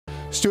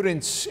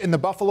Students in the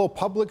Buffalo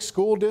Public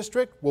School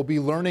District will be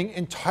learning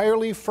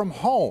entirely from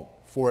home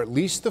for at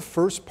least the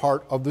first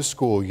part of the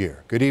school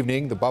year. Good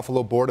evening. The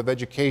Buffalo Board of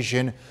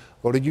Education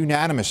voted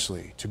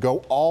unanimously to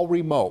go all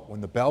remote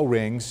when the bell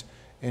rings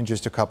in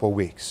just a couple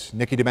weeks.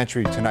 Nikki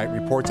Demetri tonight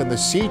reports on the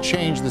sea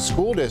change the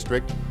school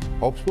district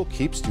hopes will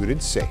keep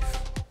students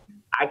safe.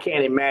 I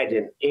can't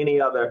imagine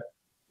any other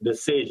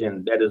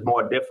decision that is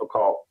more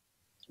difficult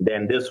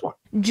than this one.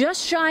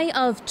 Just shy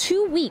of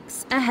 2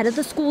 weeks ahead of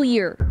the school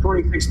year.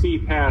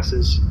 46B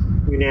passes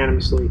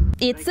unanimously.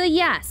 It's a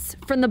yes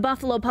from the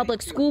Buffalo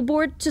Public School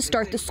Board to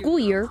start the school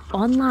year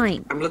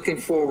online. I'm looking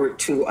forward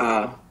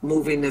to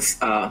moving this,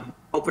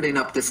 opening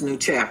up this new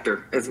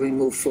chapter as we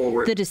move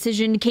forward. The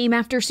decision came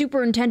after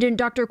Superintendent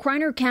Dr.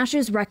 Kriner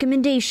Cash's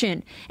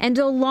recommendation and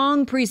a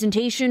long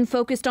presentation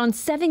focused on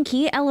 7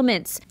 key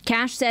elements.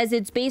 Cash says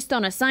it's based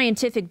on a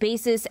scientific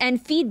basis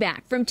and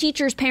feedback from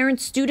teachers,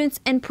 parents, students,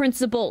 and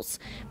principals.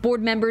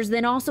 Board members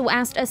then also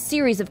asked a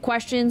series of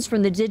questions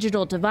from the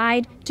digital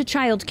divide to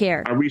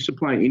childcare. Are we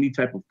supplying any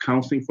type of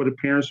counseling for the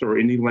parents or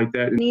anything like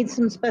that? Need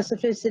some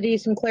specificity,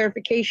 some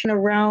clarification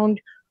around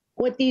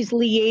what these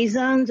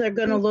liaisons are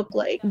going to look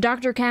like.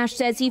 Dr. Cash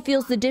says he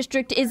feels the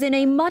district is in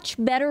a much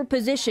better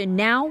position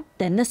now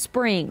than the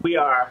spring. We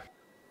are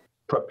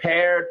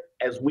prepared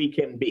as we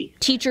can be.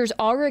 Teachers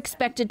are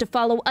expected to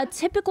follow a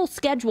typical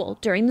schedule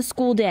during the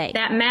school day.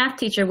 That math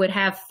teacher would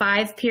have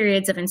 5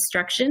 periods of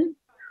instruction,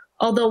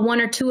 although 1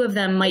 or 2 of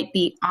them might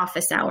be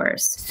office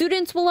hours.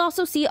 Students will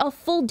also see a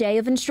full day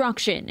of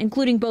instruction,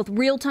 including both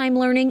real-time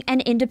learning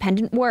and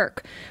independent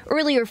work.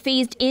 Earlier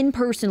phased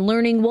in-person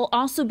learning will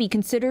also be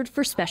considered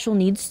for special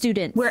needs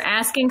students. We're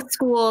asking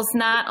schools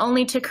not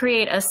only to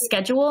create a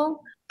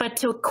schedule, but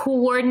to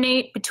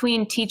coordinate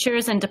between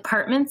teachers and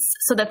departments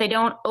so that they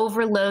don't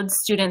overload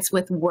students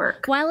with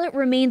work. While it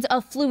remains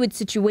a fluid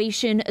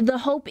situation, the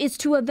hope is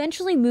to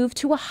eventually move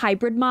to a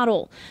hybrid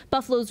model.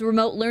 Buffalo's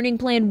remote learning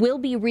plan will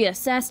be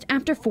reassessed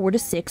after 4 to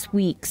 6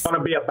 weeks. It's going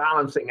to be a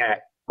balancing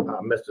act,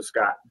 Mr.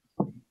 Scott,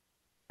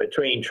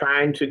 between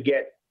trying to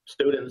get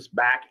students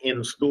back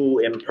in school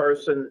in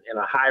person in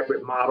a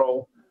hybrid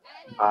model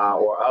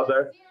or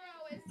other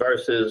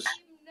versus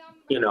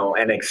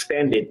an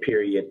extended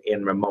period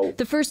in remote.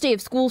 The first day of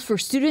schools for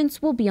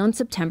students will be on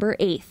September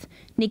 8th.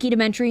 Nikki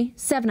Demetri,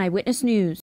 7 Eyewitness News.